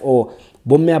your life? Or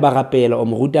Bomme Abarapela or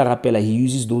Moruta Rapela, he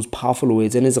uses those powerful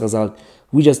words, and as a result,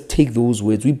 we just take those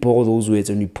words, we borrow those words,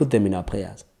 and we put them in our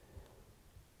prayers.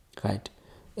 Right?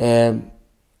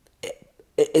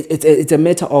 It's a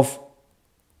matter of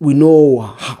we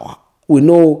know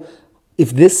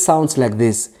if this sounds like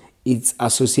this, it's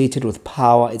associated with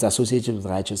power, it's associated with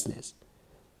righteousness.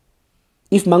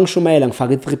 If Mang Shumael and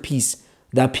Fagit 3 piece,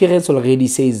 the appearance already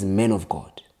says man of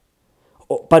God.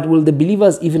 But will the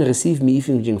believers even receive me if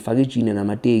I'm Fagit and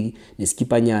Amategi,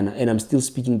 Neskipanyana, and I'm still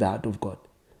speaking the heart of God?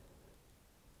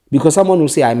 Because someone will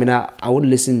say, I won't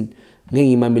listen,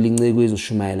 and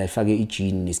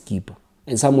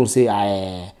some will say,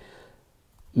 I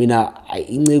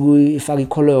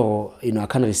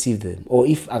can't receive them. Or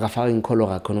if I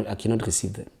cannot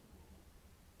receive them.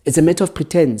 It's a matter of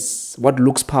pretense. What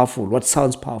looks powerful, what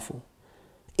sounds powerful.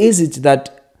 Is it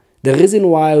that the reason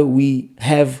why we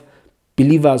have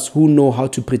believers who know how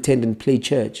to pretend and play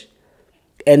church,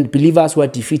 and believers who are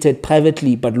defeated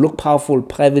privately but look powerful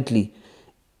privately,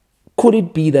 could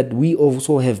it be that we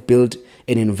also have built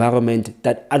an environment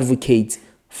that advocates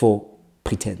for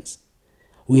pretense?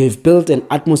 We have built an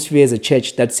atmosphere as a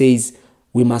church that says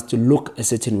we must look a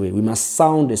certain way, we must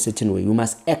sound a certain way, we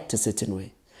must act a certain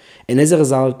way. And as a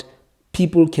result,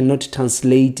 people cannot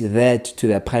translate that to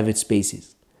their private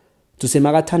spaces. To say,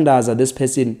 Maratandaza, this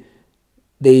person,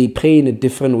 they pray in a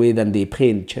different way than they pray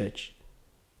in church.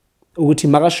 Uguti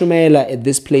Marashumela at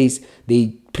this place,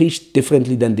 they preach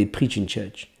differently than they preach in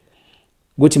church.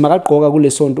 Uguti Marakoga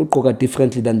gule sonto ukoga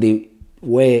differently than they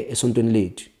wear a sonto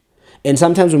late. And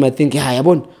sometimes we might think, yeah,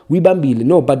 we bambile.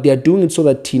 No, but they are doing it so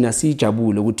that Tina si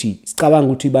jabule, uguti,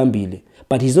 skabanguti bambile.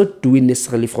 But he's not doing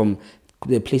necessarily from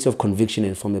the place of conviction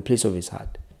and from the place of his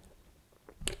heart.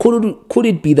 Could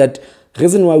it be that the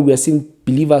reason why we are seeing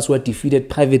believers who are defeated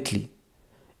privately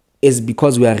is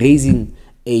because we are raising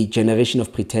a generation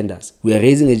of pretenders. We are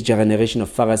raising a generation of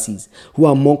Pharisees who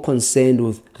are more concerned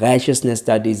with righteousness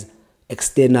that is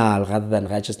external rather than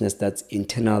righteousness that's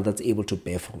internal, that's able to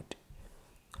bear fruit.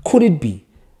 Could it be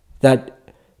that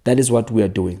that is what we are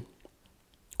doing?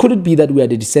 Could it be that we are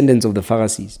the descendants of the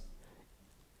Pharisees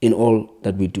in all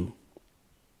that we do?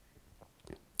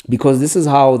 Because this is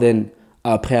how then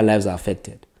our prayer lives are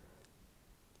affected.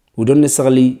 We don't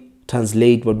necessarily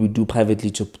translate what we do privately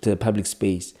to the public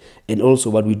space. And also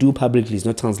what we do publicly is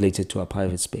not translated to our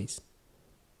private space.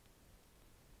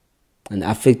 And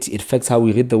it affects how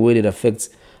we read the word, it affects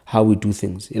how we do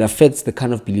things. It affects the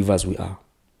kind of believers we are.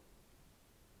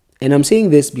 And I'm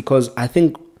saying this because I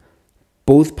think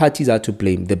both parties are to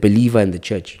blame, the believer and the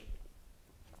church.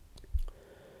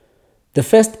 The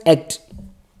first act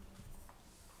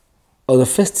or the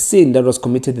first sin that was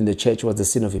committed in the church was the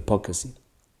sin of hypocrisy.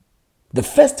 The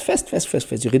first,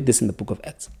 you read this in the book of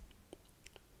Acts.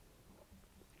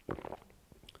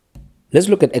 Let's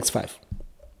look at Acts 5.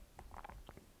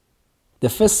 The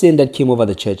first sin that came over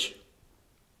the church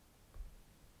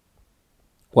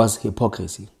was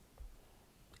hypocrisy.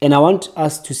 And I want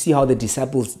us to see how the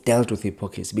disciples dealt with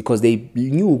hypocrisy, because they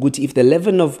knew if the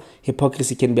leaven of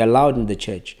hypocrisy can be allowed in the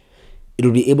church, it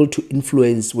will be able to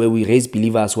influence where we raise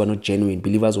believers who are not genuine,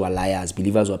 believers who are liars,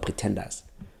 believers who are pretenders.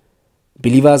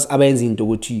 Believers abenza into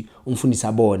ukuthi umfundisi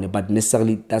abone, but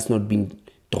necessarily that's not being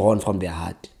drawn from their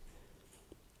heart.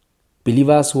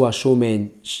 Believers who are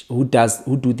showmen, who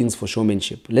do things for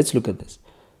showmanship. Let's look at this.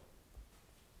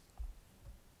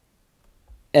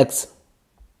 Acts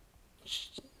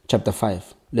chapter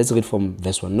 5. Let's read from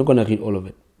verse 1. I'm not going to read all of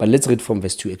it, but let's read from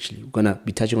verse 2 actually. We're going to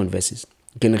be touching on verses.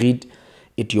 You can read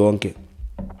it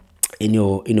in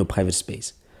your private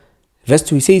space. Verse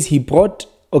 2, he says he brought...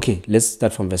 Okay, let's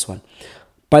start from verse 1.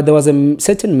 But there was a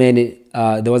certain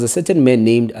man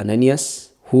named Ananias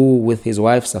who, with his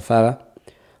wife Sapphira,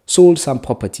 sold some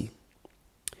property.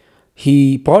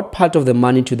 He brought part of the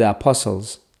money to the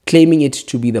apostles, claiming it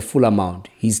to be the full amount.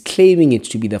 He's claiming it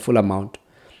to be the full amount.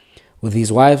 With his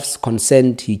wife's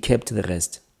consent, he kept the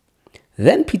rest.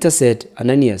 Then Peter said,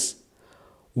 Ananias,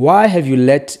 why have you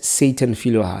let Satan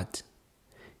fill your heart?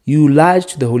 You lied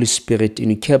to the Holy Spirit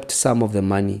and you kept some of the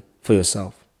money for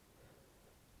yourself.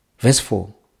 Verse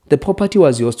 4, the property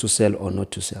was yours to sell or not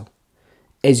to sell,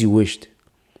 as you wished.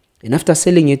 And after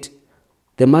selling it,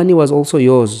 the money was also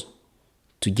yours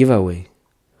to give away.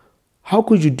 How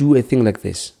could you do a thing like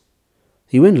this?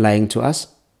 You weren't lying to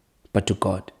us, but to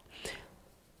God.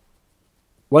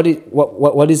 what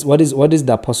is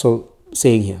the apostle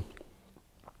saying here?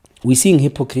 We're seeing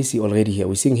hypocrisy already here.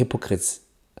 We're seeing hypocrites.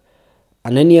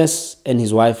 Ananias and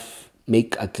his wife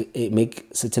make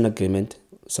certain agreement.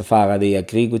 Safara, they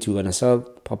agree that we're going to sell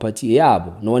property.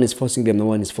 Yabo. No one is forcing them. No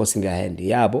one is forcing their hand.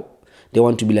 Yabo. They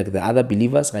want to be like the other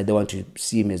believers, right? They want to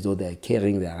seem as though they're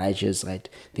caring, they're righteous, right?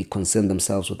 They concern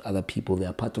themselves with other people. They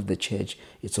are part of the church.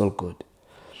 It's all good.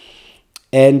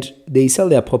 And they sell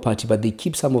their property, but they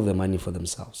keep some of the money for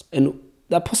themselves. And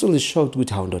the apostle is shocked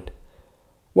with how not.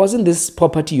 Wasn't this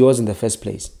property yours in the first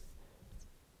place?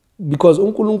 Because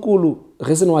unkulunkulu,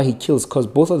 reason why he kills, because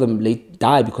both of them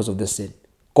die because of this sin.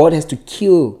 God has to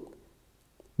kill.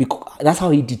 Because that's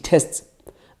how he detests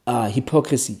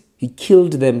hypocrisy. He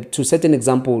killed them to set an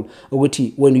example.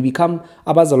 When we become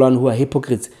abazalwane who are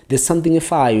hypocrites, there's something a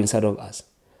fire inside of us.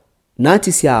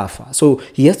 Nathi siyafa. So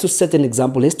he has to set an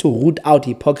example. He has to root out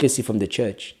hypocrisy from the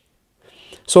church.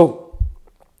 So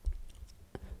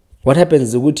what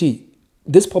happens is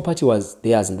this property was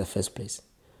theirs in the first place.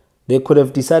 They could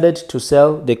have decided to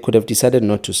sell. They could have decided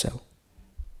not to sell.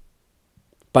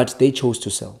 But they chose to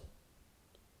sell.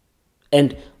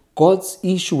 And God's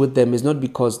issue with them is not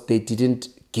because they didn't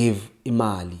give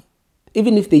imali.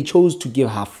 Even if they chose to give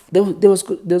half,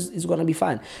 it's going to be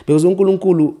fine. Because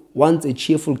uNkulunkulu wants a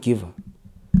cheerful giver.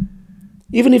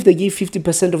 Even if they give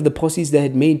 50% of the proceeds they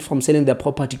had made from selling their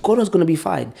property, God was going to be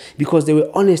fine because they were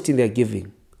honest in their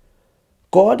giving.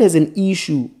 God has an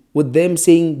issue with them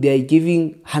saying they are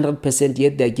giving 100%,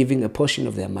 yet they are giving a portion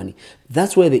of their money.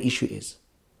 That's where the issue is.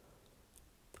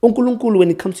 uNkulunkulu,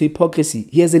 when it comes to hypocrisy,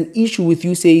 he has an issue with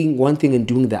you saying one thing and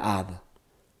doing the other.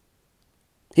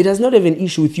 He does not have an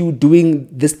issue with you doing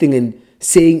this thing and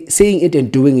saying it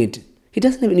and doing it. He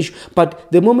doesn't have an issue. But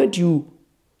the moment you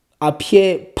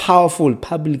appear powerful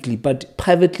publicly, but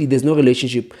privately there's no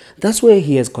relationship, that's where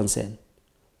he has concern.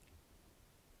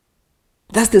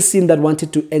 That's the sin that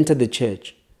wanted to enter the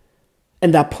church.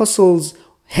 And the apostles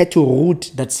had to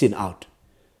root that sin out.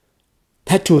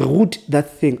 Had to root that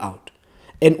thing out.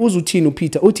 And uzutinu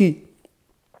Peter, uti,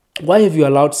 why have you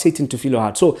allowed Satan to fill your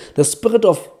heart? So the spirit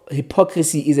of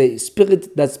hypocrisy is a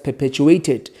spirit that's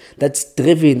perpetuated, that's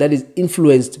driven, that is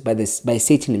influenced by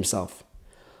Satan himself.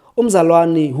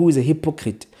 Umzalwane, who is a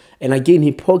hypocrite, and again,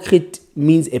 hypocrite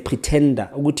means a pretender.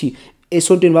 Uguti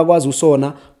esontweni bakwazi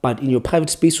usona, but in your private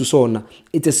space usona.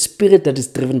 It's a spirit that is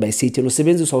driven by Satan.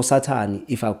 Usebenziswa uSathane,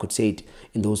 if I could say it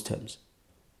in those terms.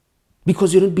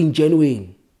 Because you're not being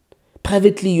genuine.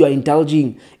 Privately, you are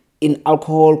indulging in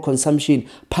alcohol consumption.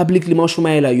 Publicly,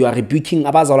 you are rebuking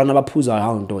abazalwane abaphuza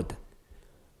around.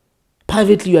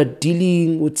 Privately, you are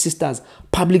dealing with sisters.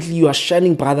 Publicly, you are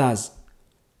shining brothers.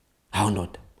 How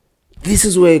not? This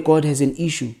is where God has an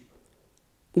issue.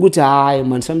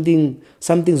 Man,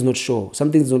 something's not sure.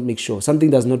 Something does not make sure.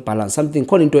 Something does not balance. Something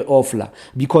called into an offla.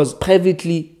 Because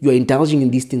privately, you are indulging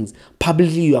in these things.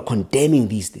 Publicly, you are condemning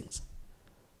these things.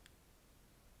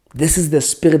 This is the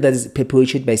spirit that is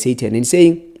perpetuated by Satan. And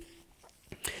saying,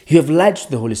 you have lied to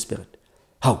the Holy Spirit.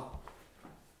 How?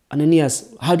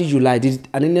 Ananias, how did you lie? Did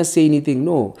Ananias say anything?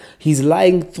 No. He's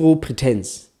lying through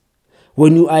pretense.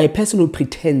 When you are a person who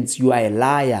pretends, you are a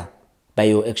liar by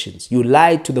your actions. You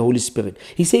lie to the Holy Spirit.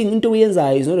 He's saying, into is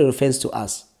not an offense to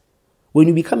us. When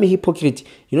you become a hypocrite,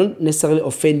 you're not necessarily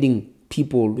offending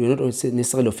people, you're not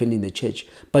necessarily offending the church,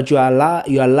 but you are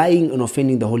lying and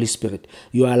offending the Holy Spirit.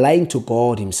 You are lying to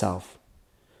God himself.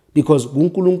 Because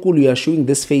uNkulunkulu, you are showing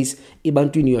this face,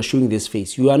 Ibantwini, you are showing this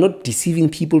face. You are not deceiving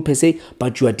people per se,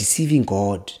 but you are deceiving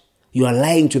God. You are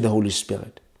lying to the Holy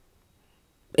Spirit.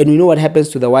 And we know what happens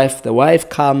to the wife. The wife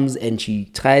comes and she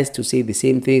tries to say the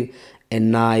same thing, and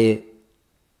now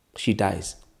she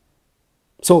dies.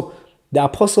 So the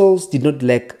apostles did not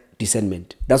lack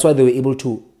discernment. That's why they were able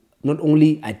to not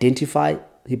only identify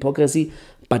hypocrisy,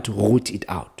 but root it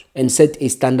out and set a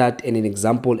standard and an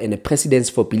example and a precedence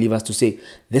for believers to say,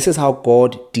 this is how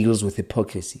God deals with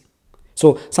hypocrisy.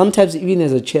 So sometimes even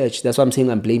as a church, that's why I'm saying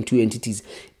I blame two entities.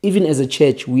 Even as a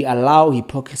church, we allow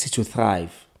hypocrisy to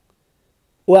thrive.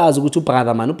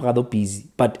 Brother busy,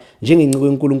 but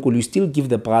you still give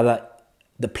the brother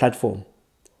the platform.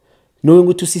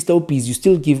 Knowing to sister busy, you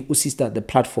still give sister the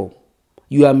platform.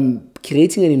 You are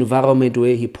creating an environment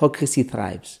where hypocrisy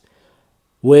thrives,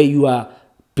 where you are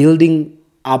building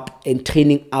up and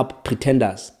training up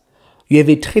pretenders. You have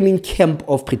a training camp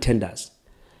of pretenders.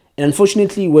 And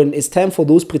unfortunately, when it's time for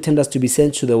those pretenders to be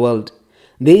sent to the world,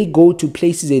 they go to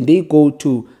places and they go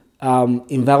to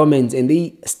environments and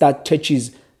they start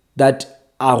churches that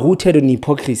are rooted in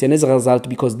hypocrisy. And as a result,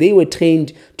 because they were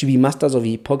trained to be masters of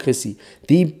hypocrisy,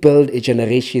 they build a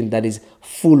generation that is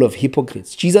full of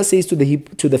hypocrites. Jesus says to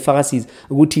the Pharisees,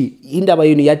 indaba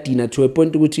yenu yadina, to a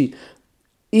point ukuthi,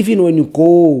 even when you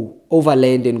go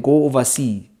overland and go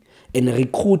overseas and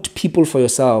recruit people for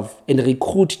yourself and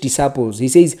recruit disciples, he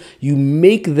says you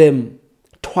make them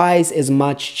twice as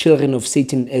much children of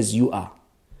Satan as you are.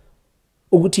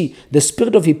 Uguti, the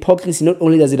spirit of hypocrisy, not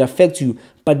only does it affect you,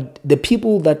 but the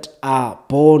people that are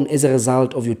born as a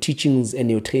result of your teachings and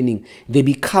your training, they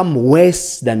become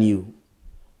worse than you.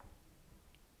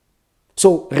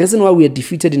 So, the reason why we are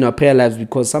defeated in our prayer lives,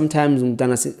 because sometimes,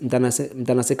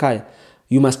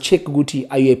 you must check, Uguti,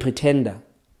 are you a pretender?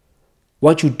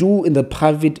 What you do in the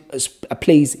private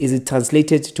place, is it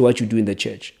translated to what you do in the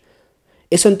church?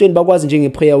 Esontweni bakwazi njenge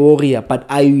prayer warrior, but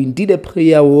are you indeed a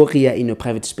prayer warrior in your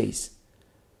private space?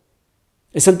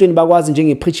 Esontweni bakwazi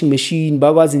njenge preaching machine,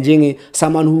 bakwazi njenge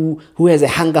someone who has a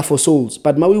hunger for souls,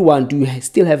 but ma we want, do you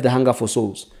still have the hunger for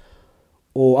souls?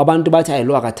 Or abantu bathi ayi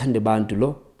lo akathande bantu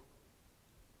lo.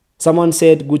 Someone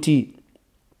said, Guti,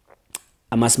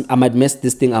 I might mess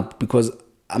this thing up because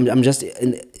I'm just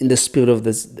in the spirit of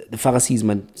the Pharisees,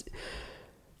 man.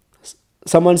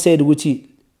 Someone said, Guti,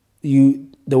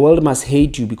 the world must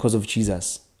hate you because of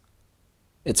Jesus.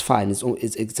 It's fine.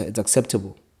 It's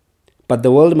acceptable. But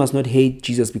the world must not hate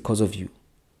Jesus because of you.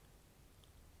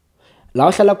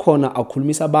 La uhlala khona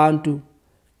awukhulumisa abantu.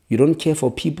 You don't care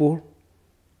for people.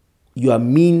 You are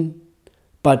mean.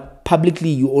 But publicly,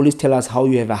 you always tell us how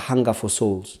you have a hunger for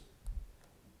souls.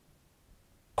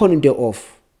 Khona into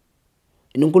off.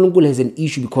 And uNkulunkulu has an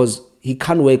issue because he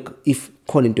can't work if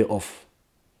khona into off.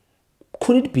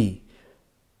 Could it be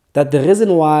that the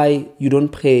reason why you don't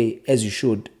pray as you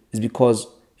should is because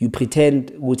you pretend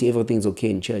that everything's okay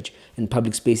in church and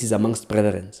public spaces amongst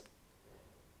brethren?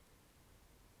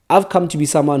 I've come to be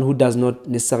someone who does not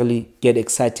necessarily get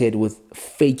excited with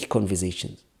fake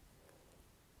conversations.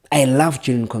 I love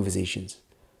genuine conversations.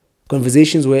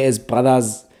 Conversations where as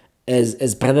brothers,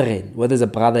 as brethren, whether it's a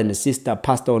brother and a sister,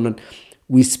 pastor or not,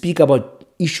 we speak about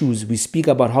issues. We speak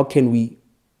about how can we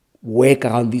work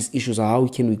around these issues, or how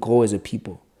can we grow as a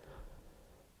people.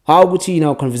 How good in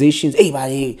our conversations, it's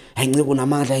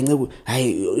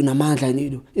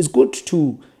good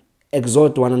to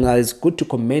exhort one another, it's good to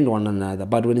commend one another,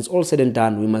 but when it's all said and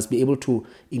done, we must be able to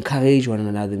encourage one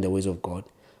another in the ways of God.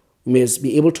 We must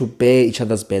be able to bear each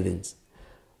other's burdens.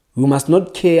 We must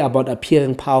not care about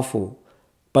appearing powerful,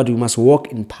 but we must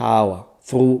walk in power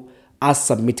through us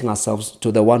submitting ourselves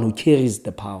to the one who carries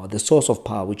the power, the source of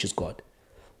power, which is God.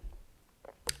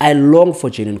 I long for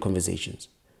genuine conversations.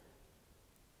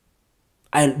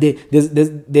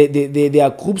 There are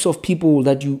groups of people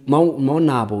that you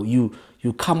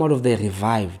come out of there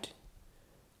revived.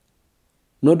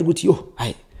 Not good,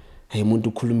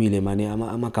 muntu khulumile mane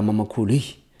amagama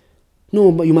amakhulu.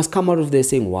 No, but you must come out of there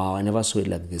saying, wow, I never saw it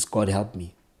like this. God help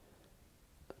me.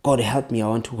 God help me. I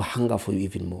want to hunger for you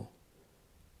even more.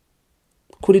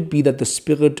 Could it be that the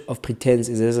spirit of pretense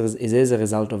is as a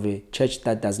result of a church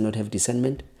that does not have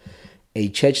discernment? A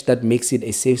church that makes it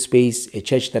a safe space, a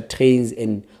church that trains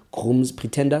and grooms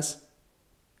pretenders,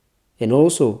 and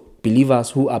also believers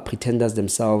who are pretenders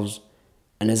themselves,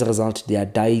 and as a result they are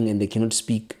dying and they cannot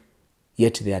speak,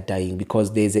 yet they are dying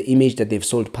because there is an image that they've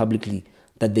sold publicly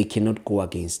that they cannot go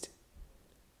against.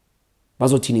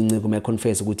 Bazothini nciko may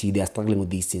confess ukuthi they are struggling with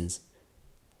these sins.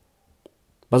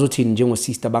 Bazothini njengo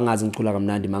sister bangazi ngicula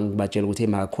kamnandi mangibatshela ukuthi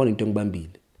makakhona into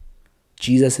ngibambile.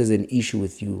 Jesus has an issue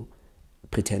with you,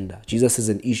 pretender. Jesus has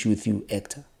an issue with you,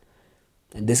 actor.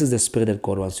 And this is the spirit that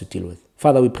God wants to deal with.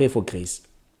 Father, we pray for grace.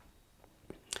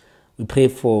 We pray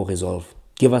for resolve.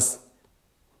 Give us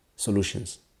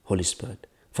solutions, Holy Spirit.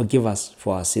 Forgive us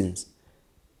for our sins.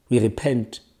 We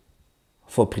repent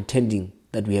for pretending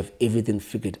that we have everything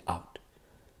figured out.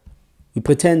 We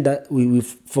pretend that we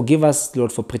forgive us,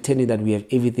 Lord, for pretending that we have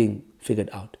everything figured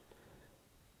out.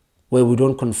 Where we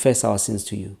don't confess our sins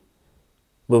to you.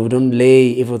 Where we don't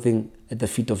lay everything at the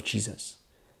feet of Jesus.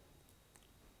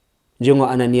 Njengo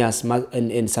Ananias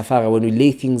and Sapphira, when we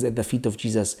lay things at the feet of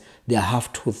Jesus, they are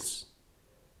half-truths.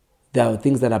 There are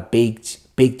things that are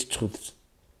baked truths.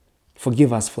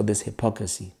 Forgive us for this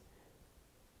hypocrisy.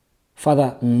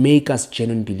 Father, make us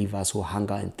genuine believers who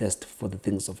hunger and thirst for the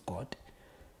things of God.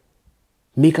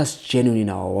 Make us genuine in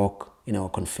our walk, in our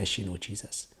confession, oh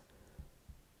Jesus.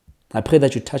 I pray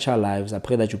that you touch our lives. I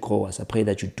pray that you grow us. I pray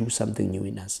that you do something new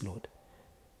in us, Lord.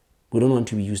 We don't want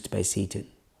to be used by Satan.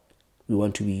 We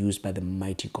want to be used by the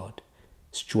mighty God.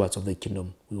 Stewards of the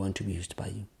kingdom, we want to be used by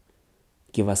you.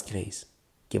 Give us grace.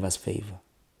 Give us favor.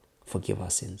 Forgive our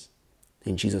sins.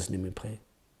 In Jesus' name we pray.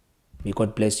 May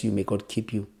God bless you. May God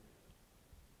keep you.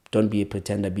 Don't be a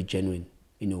pretender. Be genuine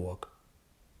in your walk.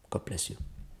 God bless you.